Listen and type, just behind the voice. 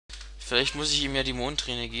Vielleicht muss ich ihm ja die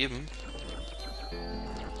Mondträne geben.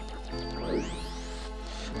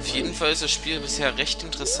 Auf jeden Fall ist das Spiel bisher recht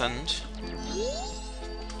interessant.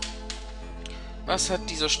 Was hat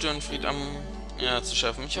dieser Störenfried am zu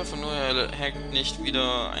schaffen? Ich hoffe nur, er hackt nicht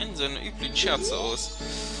wieder einen seiner üblichen Scherze aus.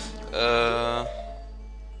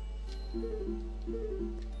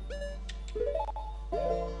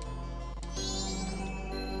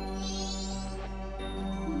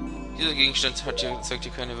 Dieser Gegenstand zeigt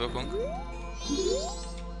hier keine Wirkung.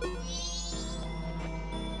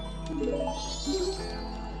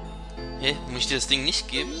 Hä? Muss ich dir das Ding nicht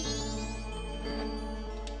geben?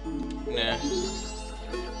 Nee.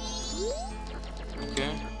 Okay.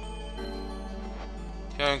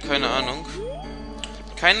 Ja, keine Ahnung.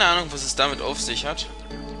 Keine Ahnung, was es damit auf sich hat.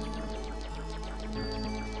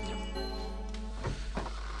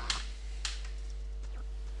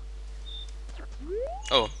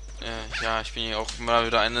 Oh. Ja, ich bin hier auch mal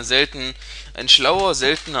wieder ein schlauer,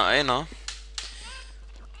 seltener Einer.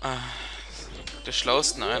 Der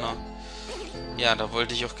schlausten Einer. Ja, da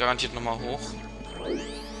wollte ich auch garantiert nochmal hoch.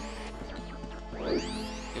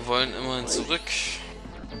 Wir wollen immerhin zurück.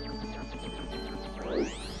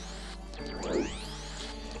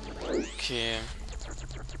 Okay.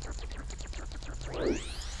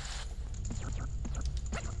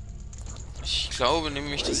 Ich glaube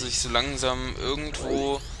nämlich, dass ich so langsam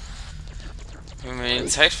irgendwo... Wenn mir die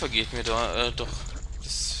Zeit vergeht, mir da... doch.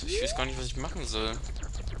 Ich weiß gar nicht, was ich machen soll.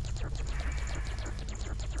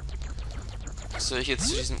 Soll ich jetzt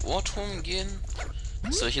zu diesem Ohrturm gehen?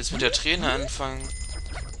 Soll ich jetzt mit der Träne anfangen?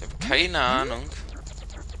 Ich habe keine Ahnung.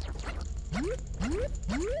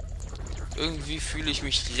 Irgendwie fühle ich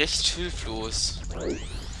mich recht hilflos,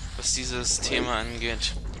 was dieses Thema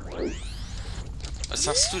angeht. Was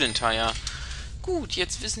sagst du denn, Tja? Gut,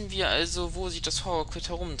 jetzt wissen wir also, wo sich das Horrorquid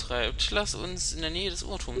herumtreibt. Lass uns in der Nähe des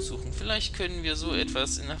Ohrturms suchen. Vielleicht können wir so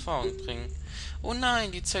etwas in Erfahrung bringen. Oh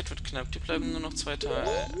nein, die Zeit wird knapp. Die bleiben nur noch 2 Tage.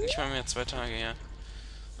 Nicht mal mehr 2 Tage, ja.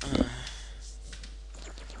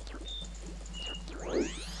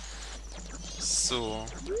 So.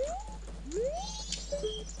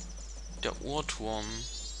 Der Ohrturm.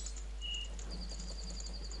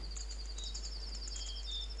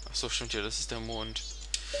 Achso, stimmt ja, das ist der Mond.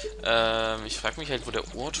 Ich frage mich halt, wo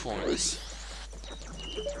der Ohrturm ist.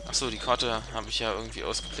 Achso, die Karte habe ich ja irgendwie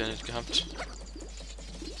ausgeblendet gehabt.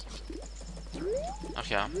 Ach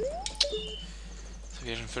ja. Das habe ich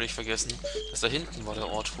ja schon völlig vergessen. Das da hinten war der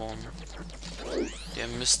Ohrturm. Der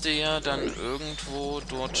müsste ja dann irgendwo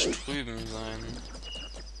dort drüben sein.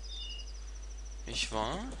 Nicht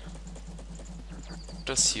wahr?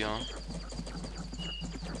 Das hier.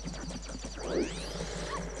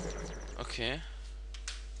 Okay.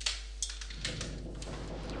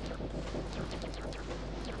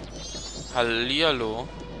 Hallihallo.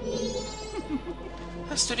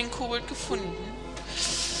 Hast du den Kobold gefunden?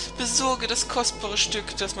 Besorge das kostbare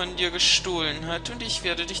Stück, das man dir gestohlen hat, und ich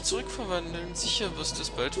werde dich zurückverwandeln. Sicher wirst du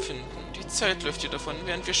es bald finden. Die Zeit läuft dir davon,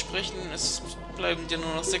 während wir sprechen. Es bleiben dir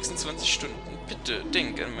nur noch 26 Stunden. Bitte,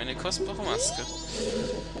 denk an meine kostbare Maske.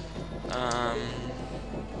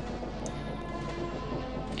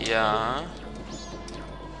 Ja.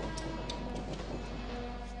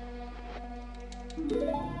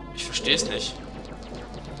 Ich verstehe es nicht.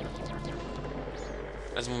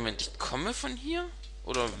 Also Moment, ich komme von hier?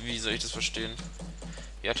 Oder wie soll ich das verstehen?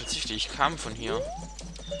 Ja, tatsächlich, ich kam von hier.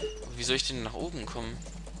 Aber wie soll ich denn nach oben kommen?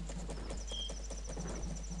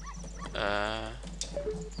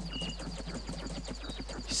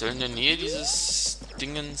 Ich soll in der Nähe dieses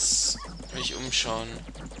Dingens mich umschauen.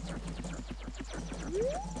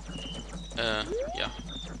 Ja.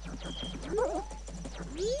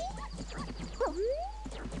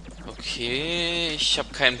 Okay, ich habe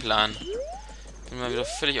keinen Plan. Bin mal wieder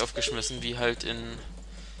völlig aufgeschmissen, wie halt in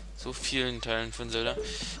so vielen Teilen von Zelda.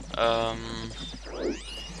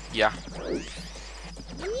 Ja.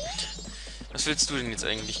 Was willst du denn jetzt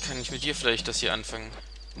eigentlich? Kann ich mit dir vielleicht das hier anfangen?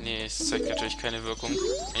 Nee, es zeigt natürlich keine Wirkung.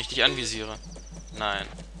 Wenn ich dich anvisiere. Nein.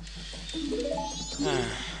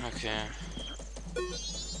 Okay.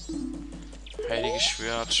 Heiliges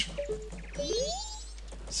Schwert.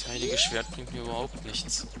 Das heilige Schwert bringt mir überhaupt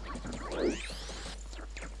nichts.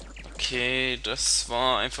 Okay, das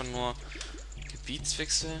war einfach nur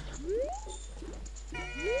Gebietswechsel.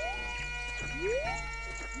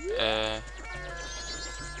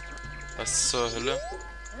 Was zur Hölle?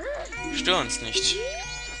 Stör uns nicht.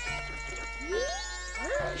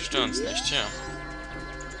 Stör uns nicht, ja.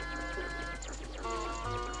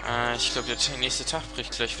 Ich glaube, der nächste Tag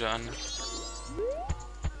bricht gleich wieder an.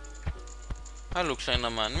 Hallo kleiner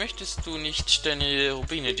Mann, möchtest du nicht deine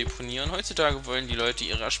Rubine deponieren? Heutzutage wollen die Leute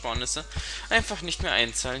ihre Ersparnisse einfach nicht mehr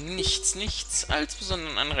einzahlen. Nichts. Als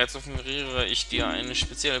besonderen Anreiz offeriere ich dir eine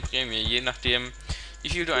spezielle Prämie, je nachdem, wie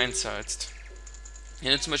viel du einzahlst.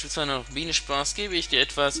 Wenn du zum Beispiel 200 Rubine sparst, gebe ich dir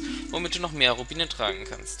etwas, womit du noch mehr Rubine tragen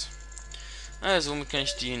kannst. Also, womit kann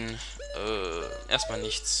ich dienen? Erstmal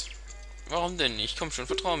nichts. Warum denn nicht? Komm schon,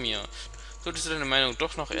 vertrau mir. Solltest du deine Meinung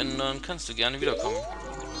doch noch ändern, kannst du gerne wiederkommen.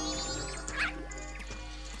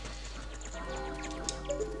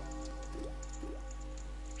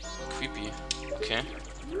 Creepy. Okay.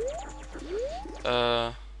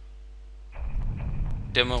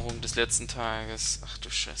 Dämmerung des letzten Tages. Ach du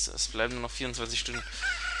Scheiße, es bleiben nur noch 24 Stunden.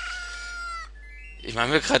 Ich mache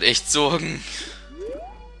mir gerade echt Sorgen.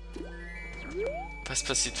 Was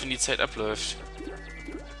passiert, wenn die Zeit abläuft?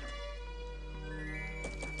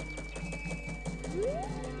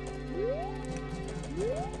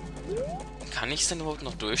 Kann ich es denn überhaupt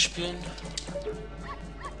noch durchspielen?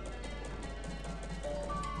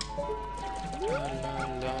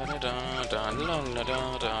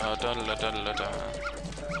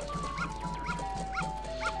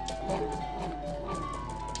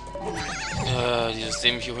 Dieses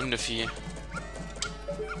dämliche Hundevieh.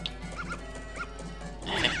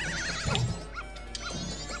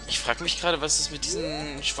 Ich frage mich gerade, was es mit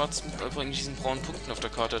diesen schwarzen, diesen braunen Punkten auf der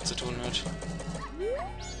Karte zu tun hat.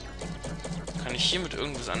 Kann ich hier mit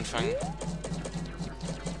irgendwas anfangen?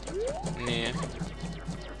 Nee.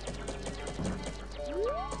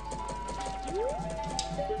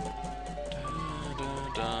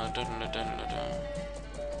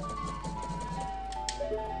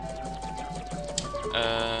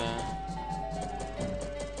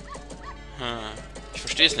 Ich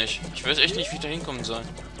verstehe es nicht. Ich weiß echt nicht, wie ich da hinkommen soll.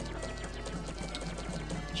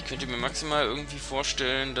 Ich könnte mir maximal irgendwie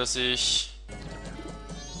vorstellen, dass ich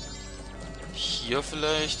hier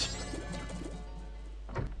vielleicht...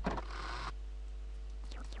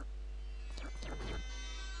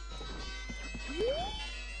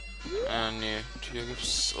 nee. Hier gibt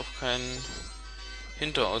es auch keinen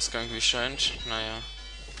Hinterausgang, wie es scheint. Naja.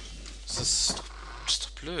 Das ist doch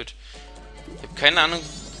blöd. Ich habe keine Ahnung...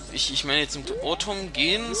 Ich meine, jetzt mit Ortum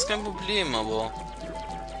gehen ist kein Problem, aber...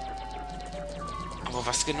 Aber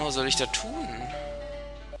was genau soll ich da tun?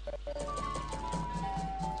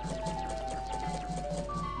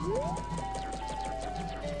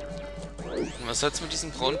 Und was hat es mit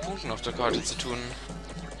diesen braunen Punkten auf der Karte zu tun?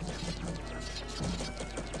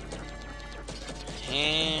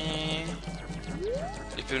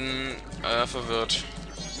 Ich bin verwirrt.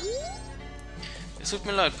 Es tut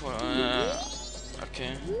mir leid, Paul.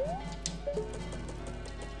 Okay.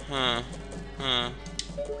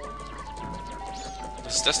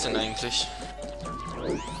 Was ist das denn eigentlich?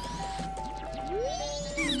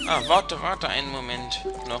 Ah, warte einen Moment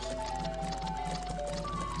noch.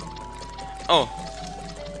 Oh.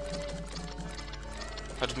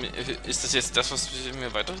 Ist das jetzt das, was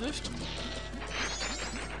mir weiterhilft?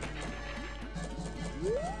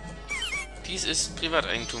 Dies ist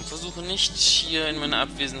Privateigentum. Versuche nicht, hier in meiner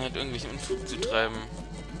Abwesenheit irgendwelchen Unfug zu treiben.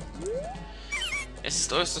 Es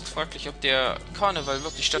ist äußerst fraglich, ob der Karneval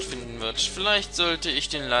wirklich stattfinden wird. Vielleicht sollte ich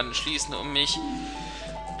den Laden schließen, um mich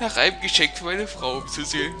nach einem Geschenk für meine Frau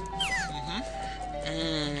umzusehen.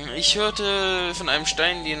 Ich hörte von einem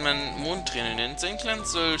Stein, den man Mondträne nennt. Sein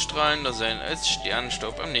Glanz soll strahlender sein als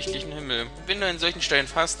Sternenstaub am nächtlichen Himmel. Wenn du einen solchen Stein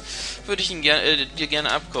hast, würde ich ihn dir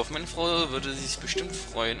gerne abkaufen. Meine Frau würde sich bestimmt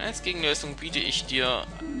freuen. Als Gegenleistung biete ich dir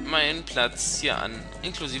meinen Platz hier an,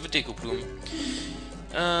 inklusive Dekoblumen.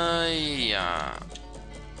 Ja.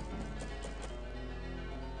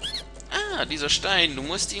 Ah, dieser Stein, du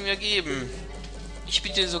musst ihn mir geben. Ich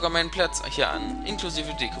biete dir sogar meinen Platz hier an,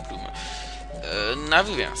 inklusive Dekoblume. Na,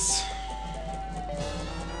 wie wär's?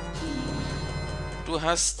 Du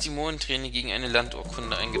hast die Mondträne gegen eine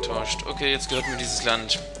Landurkunde eingetauscht. Okay, jetzt gehört mir dieses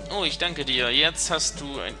Land. Oh, ich danke dir. Jetzt hast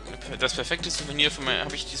du das perfekte Souvenir für mein...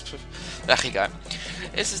 Ach, egal.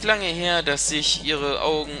 Es ist lange her, dass sich ihre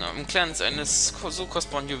Augen am Glanz eines so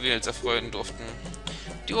kostbaren Juwels erfreuen durften.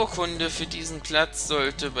 Die Urkunde für diesen Platz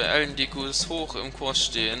sollte bei allen Dekos hoch im Kurs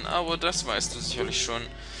stehen, aber das weißt du sicherlich schon.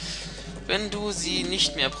 Wenn du sie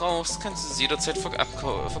nicht mehr brauchst, kannst du sie jederzeit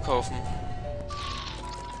verkaufen.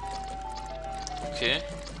 Okay.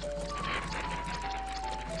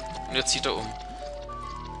 Und jetzt zieht er um.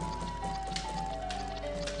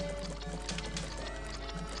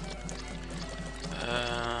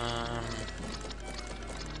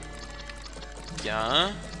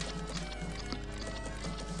 Ja.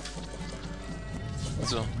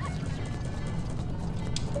 So.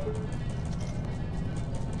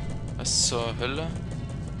 Was zur Hölle?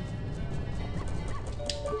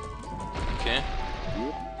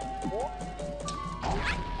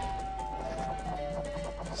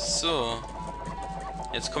 So.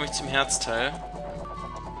 Jetzt komme ich zum Herzteil.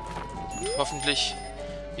 Hoffentlich.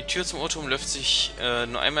 Die Tür zum Irrtum lässt sich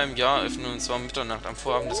nur einmal im Jahr öffnen, und zwar um Mitternacht am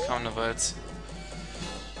Vorabend des Karnevals.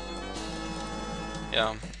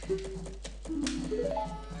 Ja.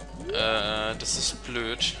 Das ist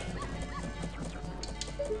blöd.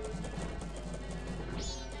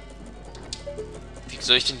 Wie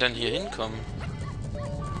soll ich denn dann hier hinkommen?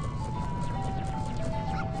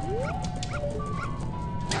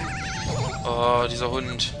 Oh, dieser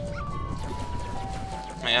Hund.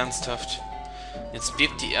 Mal ernsthaft. Jetzt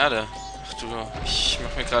bebt die Erde. Ach du, ich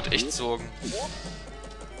mache mir gerade echt Sorgen.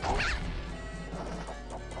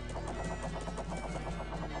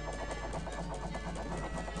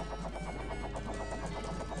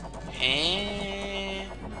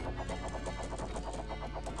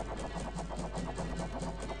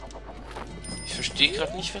 Ich verstehe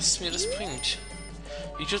gerade nicht, was mir das bringt.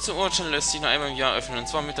 Die Tür zum Urteil lässt sich nur einmal im Jahr öffnen, und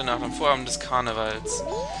zwar Mitternacht am Vorabend des Karnevals.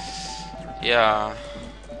 Ja.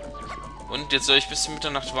 Und jetzt soll ich bis zur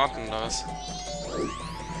Mitternacht warten, oder was?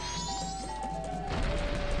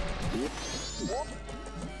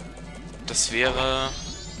 Das wäre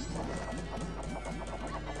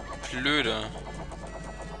blöde.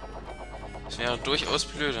 Das wäre durchaus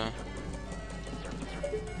blöde.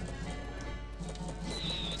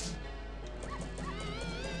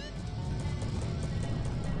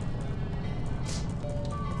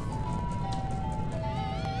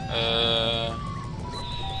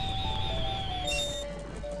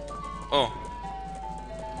 Oh.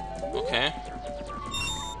 Okay.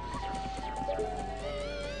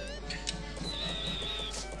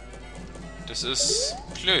 Das ist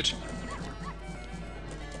blöd.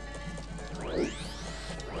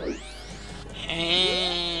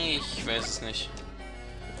 Hey, ich weiß es nicht.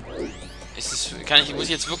 Ist es, muss ich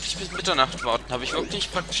jetzt wirklich bis Mitternacht warten? Habe ich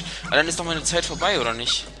wirklich praktisch... Aber dann ist doch meine Zeit vorbei, oder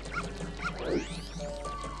nicht?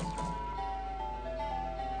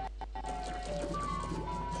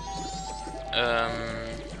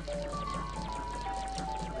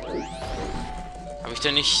 Habe ich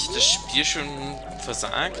denn nicht das Spiel schon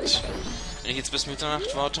versagt? Wenn ich jetzt bis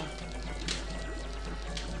Mitternacht warte?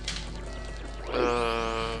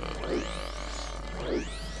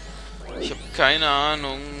 Ich habe keine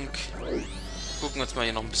Ahnung. Gucken wir uns mal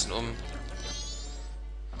hier noch ein bisschen um.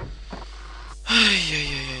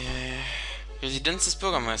 Residenz des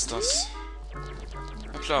Bürgermeisters.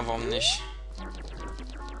 Na klar, warum nicht?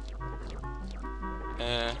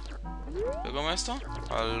 Bürgermeister?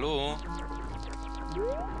 Hallo?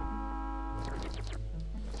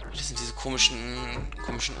 Das sind diese komischen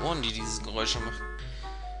Ohren, die diese Geräusche machen.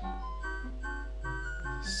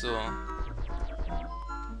 So.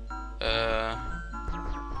 Ja,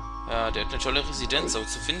 der hat eine tolle Residenz, aber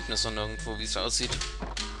zu finden ist noch nirgendwo, wie es aussieht.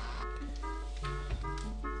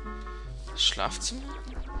 Das Schlafzimmer?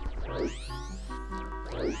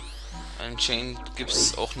 Anscheinend gibt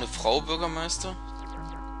es auch eine Frau Bürgermeister.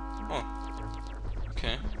 Oh.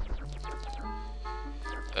 Okay.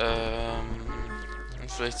 Und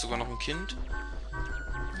vielleicht sogar noch ein Kind.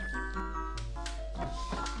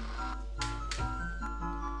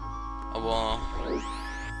 Aber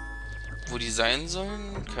wo die sein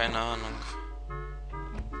sollen? Keine Ahnung.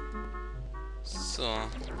 So.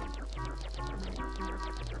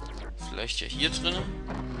 Vielleicht ja hier drinnen?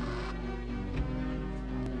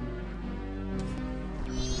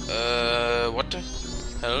 What the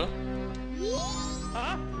hell?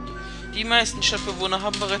 Die meisten Stadtbewohner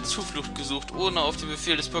haben bereits Zuflucht gesucht, ohne auf den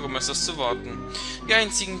Befehl des Bürgermeisters zu warten. Die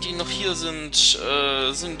einzigen, die noch hier sind,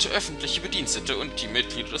 sind öffentliche Bedienstete und die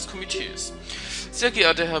Mitglieder des Komitees. Sehr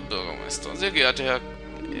geehrter Herr Bürgermeister, sehr geehrter Herr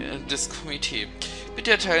des Komitees,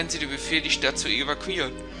 bitte erteilen Sie den Befehl, die Stadt zu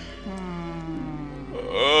evakuieren.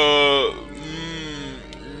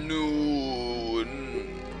 Nun...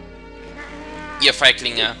 Ihr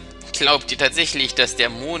Feiglinge, glaubt ihr tatsächlich, dass der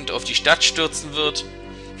Mond auf die Stadt stürzen wird?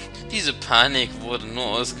 Diese Panik wurde nur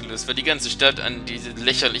ausgelöst, weil die ganze Stadt an diese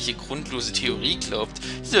lächerliche, grundlose Theorie glaubt.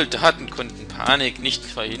 Die Soldaten konnten Panik nicht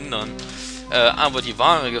verhindern. Aber die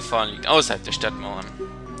wahre Gefahr liegt außerhalb der Stadtmauern.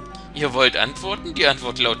 Ihr wollt antworten? Die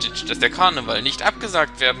Antwort lautet, dass der Karneval nicht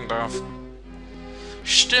abgesagt werden darf.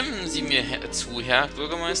 Stimmen Sie mir zu, Herr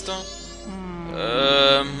Bürgermeister?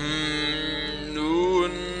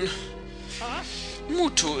 Nun...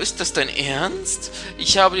 Muto, ist das dein Ernst?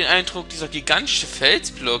 Ich habe den Eindruck, dieser gigantische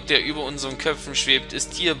Felsblock, der über unseren Köpfen schwebt,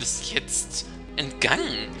 ist dir bis jetzt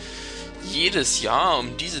entgangen. Jedes Jahr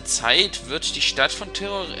um diese Zeit wird die Stadt von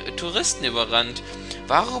Touristen überrannt.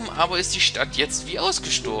 Warum aber ist die Stadt jetzt wie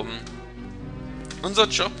ausgestorben? Unser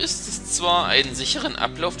Job ist es zwar, einen sicheren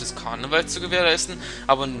Ablauf des Karnevals zu gewährleisten,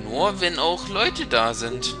 aber nur, wenn auch Leute da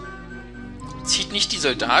sind. Zieht nicht die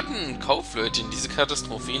Soldaten und Kaufleute in diese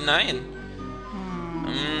Katastrophe hinein.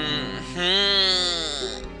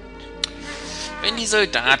 Wenn die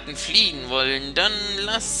Soldaten fliehen wollen, dann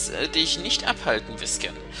lass dich nicht abhalten,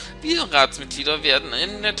 Whiskern. Wir Ratsmitglieder werden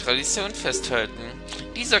in der Tradition festhalten.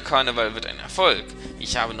 Dieser Karneval wird ein Erfolg.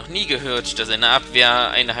 Ich habe noch nie gehört, dass eine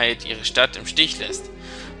Abwehreinheit ihre Stadt im Stich lässt.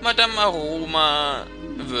 Madame Aroma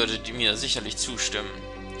würde mir sicherlich zustimmen.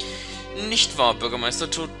 Nicht wahr, Bürgermeister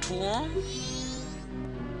Totur?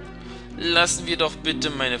 Lassen wir doch bitte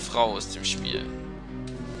meine Frau aus dem Spiel.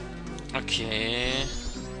 Okay.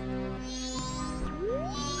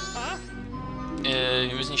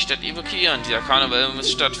 Wir müssen die Stadt evakuieren. Dieser Karneval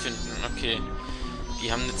muss stattfinden. Okay.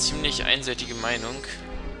 Die haben eine ziemlich einseitige Meinung.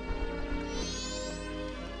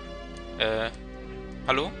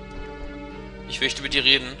 Hallo? Ich möchte mit dir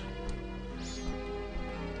reden.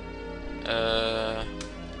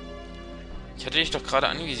 Ich hatte dich doch gerade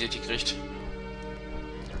anvisiert gekriegt.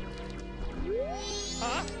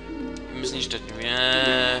 Wir müssen die Stadt...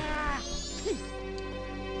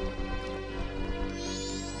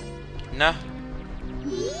 Na?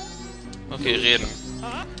 Okay, reden.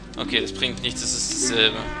 Okay, das bringt nichts, das ist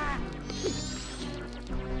dasselbe.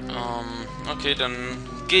 Okay, dann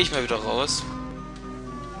gehe ich mal wieder raus.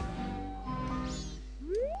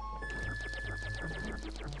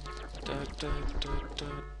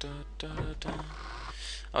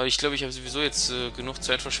 Aber ich glaube, ich habe sowieso jetzt genug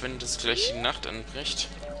Zeit verschwendet, dass gleich die Nacht anbricht.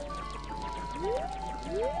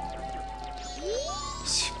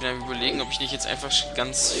 Ich bin am Überlegen, ob ich nicht jetzt einfach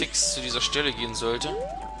ganz fix zu dieser Stelle gehen sollte.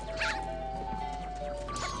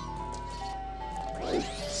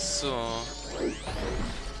 So.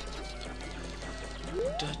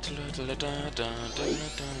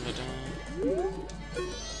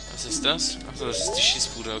 Was ist das? Achso, das ist die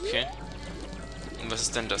Schießbude, okay. Und was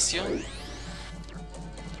ist denn das hier?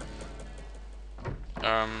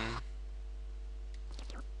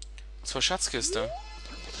 Zur Schatzkiste.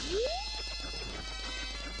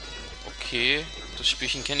 Okay, das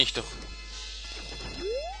Spielchen kenne ich doch.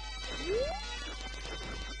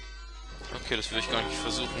 Okay, das will ich gar nicht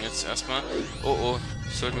versuchen jetzt erstmal. Oh oh,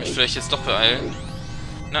 ich sollte mich vielleicht jetzt doch beeilen.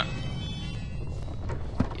 Na.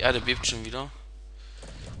 Die Erde bebt schon wieder.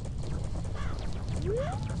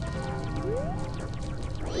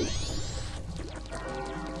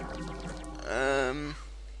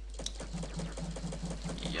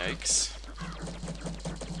 Yikes.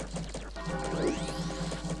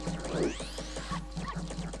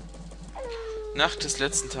 Nacht des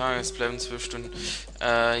letzten Tages, bleiben 12 Stunden.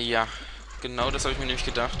 Ja. Genau das habe ich mir nämlich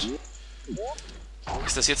gedacht.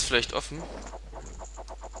 Ist das jetzt vielleicht offen?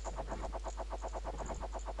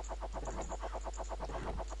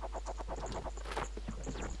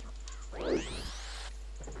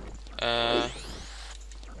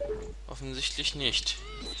 Offensichtlich nicht.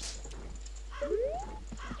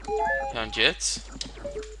 Ja, und jetzt?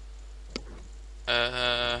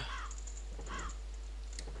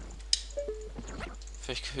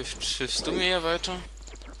 Vielleicht hilfst du mir ja weiter?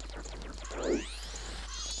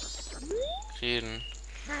 Reden.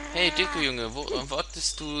 Hey, dicke Junge,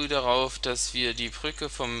 wartest du darauf, dass wir die Brücke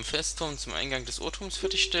vom Festturm zum Eingang des Uhrturms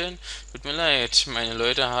fertigstellen? Tut mir leid, meine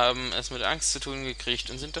Leute haben es mit Angst zu tun gekriegt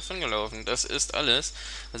und sind davongelaufen. Das ist alles,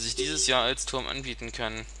 was ich dieses Jahr als Turm anbieten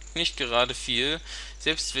kann. Nicht gerade viel.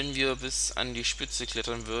 Selbst wenn wir bis an die Spitze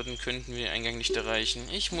klettern würden, könnten wir den Eingang nicht erreichen.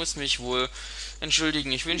 Ich muss mich wohl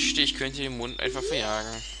entschuldigen. Ich wünschte, ich könnte den Mond einfach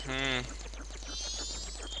verjagen.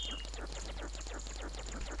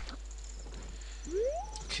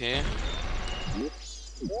 Okay.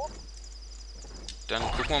 Dann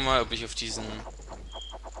gucken wir mal, ob ich auf diesen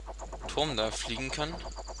Turm da fliegen kann.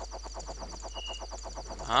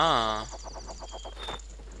 Ah.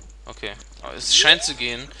 Okay. Aber es scheint zu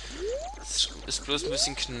gehen. Es ist bloß ein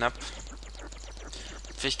bisschen knapp.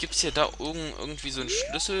 Vielleicht gibt es ja da irgendwie so einen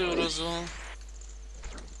Schlüssel oder so.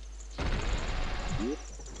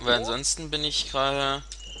 Weil ansonsten bin ich gerade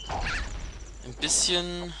ein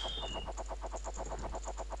bisschen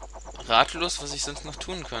ratlos, was ich sonst noch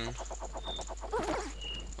tun kann.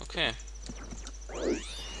 Okay.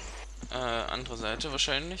 Andere Seite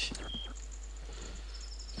wahrscheinlich.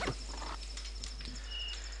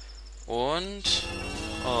 Und...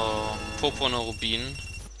 Oh, purpurner Rubin.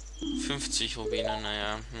 50 Rubine,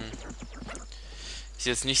 naja. Ist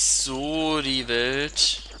jetzt nicht so die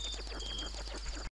Welt.